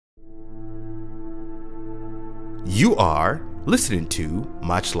You are listening to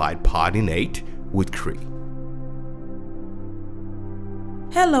Matchlight Pod Innate with Cree.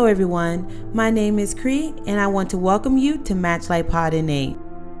 Hello everyone, my name is Cree and I want to welcome you to Matchlight Pod Innate.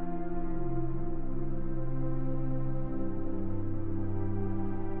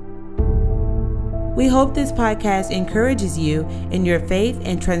 We hope this podcast encourages you in your faith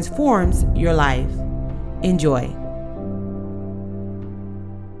and transforms your life. Enjoy.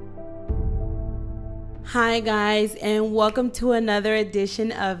 Hi guys, and welcome to another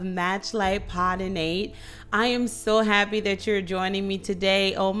edition of Matchlight Pod Innate. I am so happy that you're joining me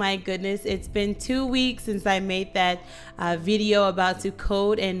today. Oh my goodness, it's been 2 weeks since I made that video about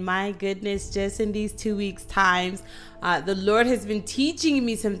Sukkot, and my goodness, just in these 2 weeks times, the Lord has been teaching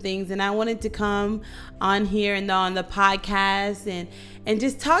me some things, and I wanted to come on here and on the podcast and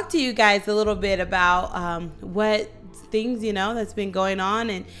just talk to you guys a little bit about what things, that's been going on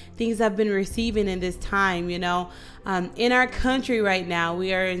and things I've been receiving in this time, in our country right now.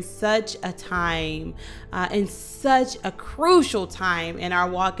 We are in such a time, in such a crucial time in our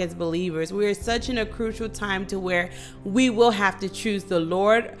walk as believers. We are such in a crucial time to where we will have to choose the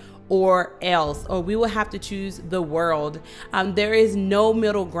Lord or else, or we will have to choose the world. There is no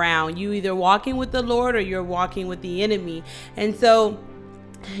middle ground. You either walking with the Lord or you're walking with the enemy. And so,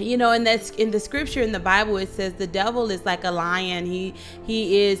 and that's in the scripture in the Bible, it says the devil is like a lion.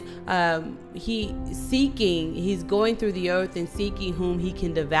 He's going through the earth and seeking whom he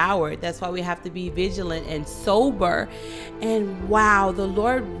can devour. That's why we have to be vigilant and sober. And wow, the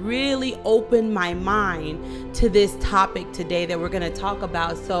Lord really opened my mind to this topic today that we're going to talk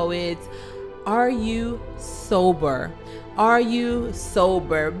about. So it's, are you sober? Are you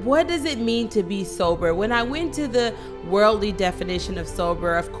sober? What does it mean to be sober? When I went to the worldly definition of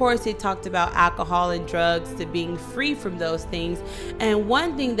sober, of course, it talked about alcohol and drugs, to being free from those things. And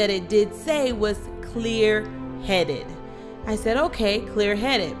one thing that it did say was clear-headed. I said, okay,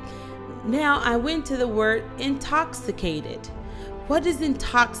 clear-headed. Now I went to the word intoxicated. What does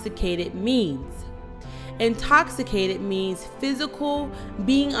intoxicated mean? Intoxicated means physical,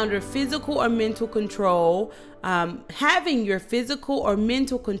 being under physical or mental control, having your physical or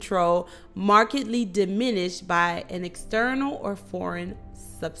mental control markedly diminished by an external or foreign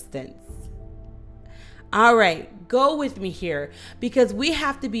substance. All right, go with me here, because we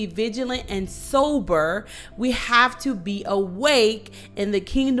have to be vigilant and sober. We have to be awake in the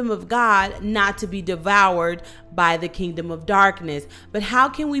kingdom of God, not to be devoured by the kingdom of darkness. But how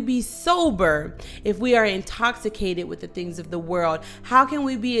can we be sober if we are intoxicated with the things of the world? How can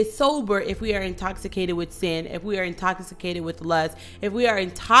we be sober if we are intoxicated with sin, if we are intoxicated with lust, if we are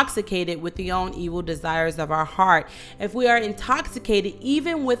intoxicated with the own evil desires of our heart, if we are intoxicated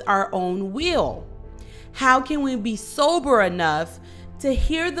even with our own will? How can we be sober enough to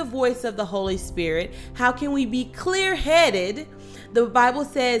hear the voice of the Holy Spirit? How can we be clear-headed? The Bible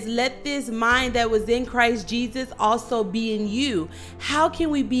says, let this mind that was in Christ Jesus also be in you. How can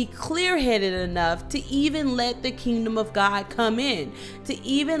we be clear-headed enough to even let the kingdom of God come in, to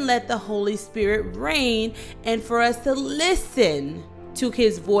even let the Holy Spirit reign, and for us to listen to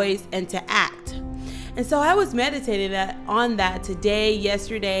his voice and to act? And so I was meditating on that today,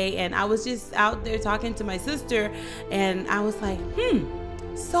 yesterday, and I was just out there talking to my sister, and I was like,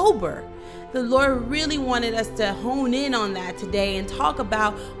 sober. The Lord really wanted us to hone in on that today and talk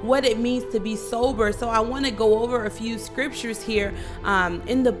about what it means to be sober. So I want to go over a few scriptures here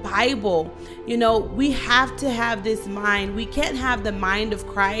in the Bible. We have to have this mind. We can't have the mind of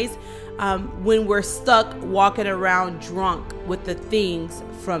Christ when we're stuck walking around drunk with the things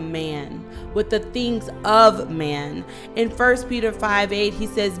from man, with the things of man. In 1 Peter 5:8, he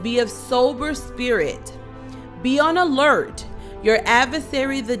says, be of sober spirit, be on alert. Your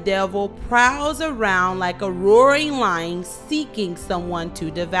adversary, the devil, prowls around like a roaring lion seeking someone to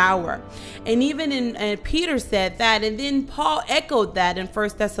devour. And even in Peter said that, and then Paul echoed that in 1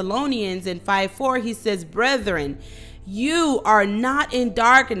 Thessalonians in 5:4, he says, brethren, you are not in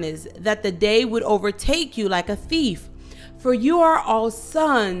darkness, that the day would overtake you like a thief. For you are all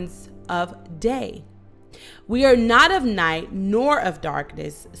sons of day. We are not of night nor of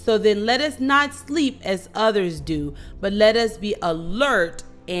darkness. So then let us not sleep as others do, but let us be alert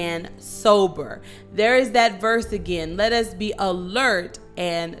and sober. There is that verse again. Let us be alert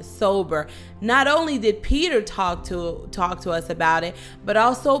and sober. Not only did Peter talk to us about it, but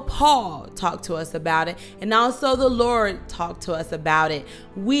also Paul talked to us about it, and also the Lord talked to us about it.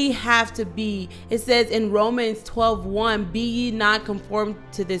 We have to be, it says in Romans 12:1, be ye not conformed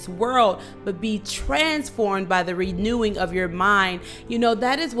to this world, but be transformed by the renewing of your mind.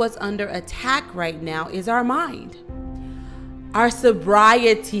 That is what's under attack right now, is our mind. Our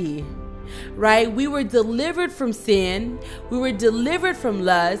sobriety. right? We were delivered from sin. We were delivered from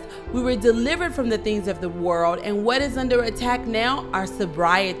lust. We were delivered from the things of the world. And what is under attack now? Our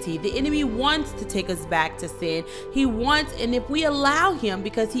sobriety. The enemy wants to take us back to sin. He wants, and if we allow him,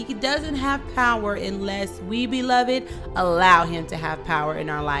 because he doesn't have power unless we, beloved, allow him to have power in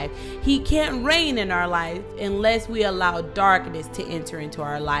our life. He can't reign in our life unless we allow darkness to enter into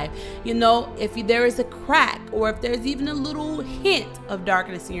our life. You know, if there is a crack, or if there's even a little hint of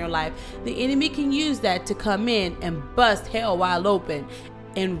darkness in your life, the enemy can use that to come in and bust hell wide open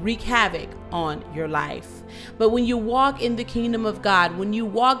and wreak havoc on your life. But when you walk in the kingdom of God, when you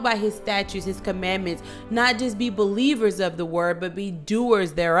walk by his statutes, his commandments, not just be believers of the word, but be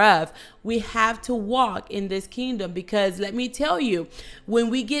doers thereof, we have to walk in this kingdom. Because let me tell you, when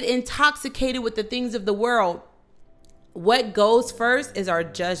we get intoxicated with the things of the world, what goes first is our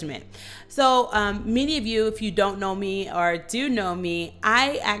judgment. So many of you, if you don't know me or do know me,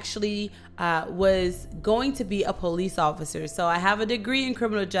 I actually was going to be a police officer. So I have a degree in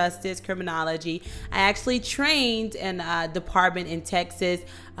criminal justice, criminology. I actually trained in a department in Texas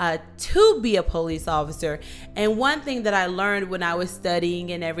to be a police officer. And one thing that I learned when I was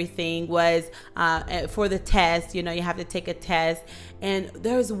studying and everything was for the test, you know, you have to take a test. And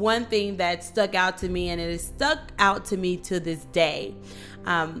there's one thing that stuck out to me, and it has stuck out to me to this day.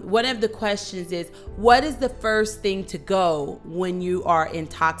 One of the questions is, what is the first thing to go when you are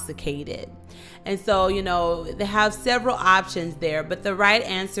intoxicated? And so, you know, they have several options there, but the right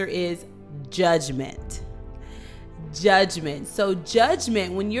answer is judgment. Judgment. So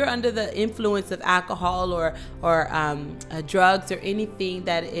judgment, when you're under the influence of alcohol or drugs or anything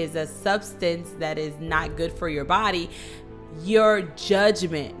that is a substance that is not good for your body, your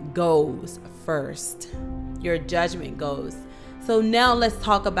judgment goes first. Your judgment goes. So now let's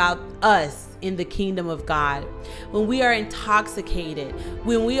talk about us in the kingdom of God. When we are intoxicated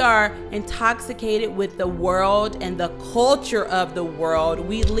with the world and the culture of the world,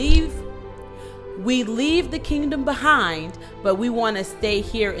 we leave the kingdom behind, but we want to stay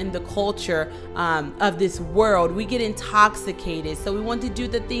here in the culture of this world. We get intoxicated, so we want to do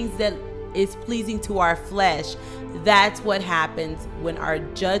the things that is pleasing to our flesh. That's what happens when our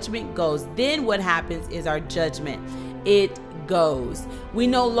judgment goes. Then what happens is our judgment, it goes. We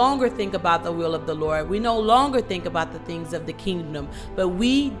no longer think about the will of the Lord. We no longer think about the things of the kingdom, but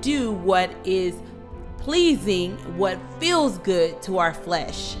we do what is pleasing, what feels good to our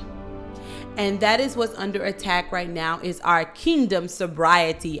flesh. And that is what's under attack right now, is our kingdom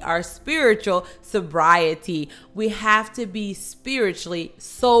sobriety, our spiritual sobriety. We have to be spiritually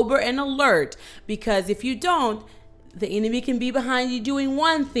sober and alert, because if you don't, the enemy can be behind you doing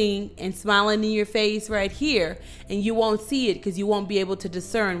one thing and smiling in your face right here, and you won't see it because you won't be able to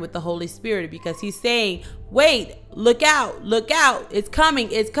discern with the Holy Spirit, because he's saying, wait, look out, it's coming,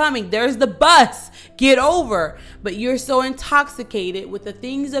 there's the bus, get over. But you're so intoxicated with the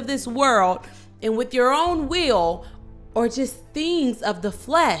things of this world and with your own will, or just things of the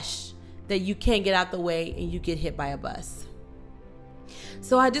flesh, that you can't get out the way and you get hit by a bus.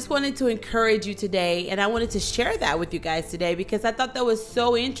 So I just wanted to encourage you today, and I wanted to share that with you guys today, because I thought that was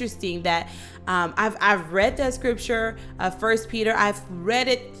so interesting that I've read that scripture, 1 Peter. I've read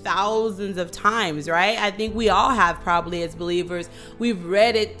it thousands of times, right? I think we all have, probably as believers. We've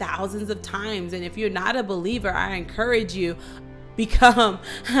read it thousands of times. And if you're not a believer, I encourage you, become,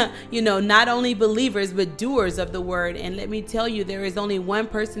 not only believers, but doers of the word. And let me tell you, there is only one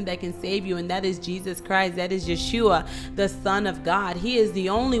person that can save you, and that is Jesus Christ. That is Yeshua, the Son of God. He is the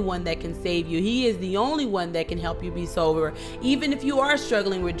only one that can save you. He is the only one that can help you be sober. Even if you are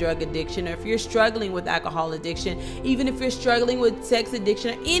struggling with drug addiction, or if you're struggling with alcohol addiction, even if you're struggling with sex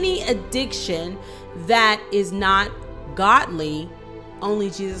addiction, or any addiction that is not godly,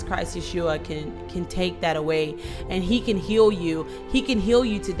 only Jesus Christ, Yeshua, can take that away, and he can heal you. He can heal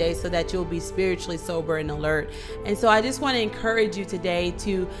you today so that you'll be spiritually sober and alert. And so I just want to encourage you today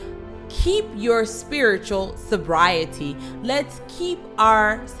to keep your spiritual sobriety. Let's keep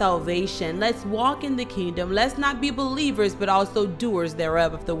our salvation. Let's walk in the kingdom. Let's not be believers, but also doers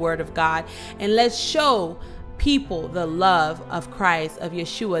thereof of the word of God. And let's show people the love of Christ, of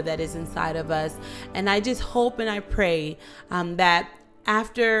Yeshua, that is inside of us. And I just hope and I pray that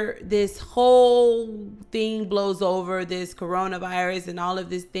after this whole thing blows over, this coronavirus and all of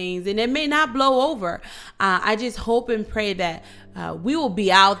these things, and it may not blow over, I just hope and pray that we will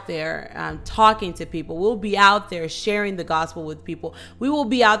be out there talking to people. We'll be out there sharing the gospel with people. We will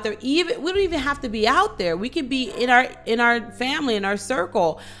be out there. We don't even have to be out there. We can be in our family, in our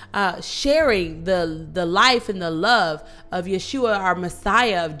circle, sharing the life and the love of Yeshua, our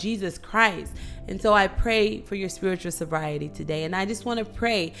Messiah, of Jesus Christ. And so I pray for your spiritual sobriety today. And I just want to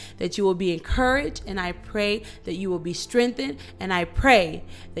pray that you will be encouraged, and I pray that you will be strengthened, and I pray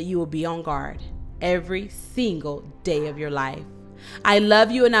that you will be on guard every single day of your life. I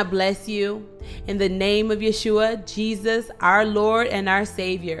love you and I bless you in the name of Yeshua, Jesus, our Lord and our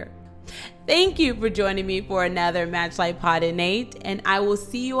Savior. Thank you for joining me for another Matchlight Pod in 8, and I will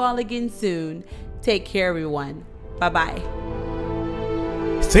see you all again soon. Take care, everyone. Bye-bye.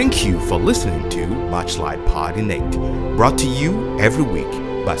 Thank you for listening to Matchlight Pod in 8, brought to you every week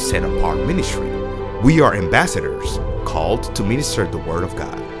by Set Apart Ministry. We are ambassadors called to minister the Word of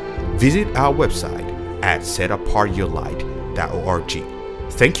God. Visit our website at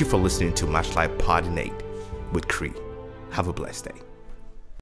setapartyourlight.org. Thank you for listening to Matchlight Pod in 8 with Cree. Have a blessed day.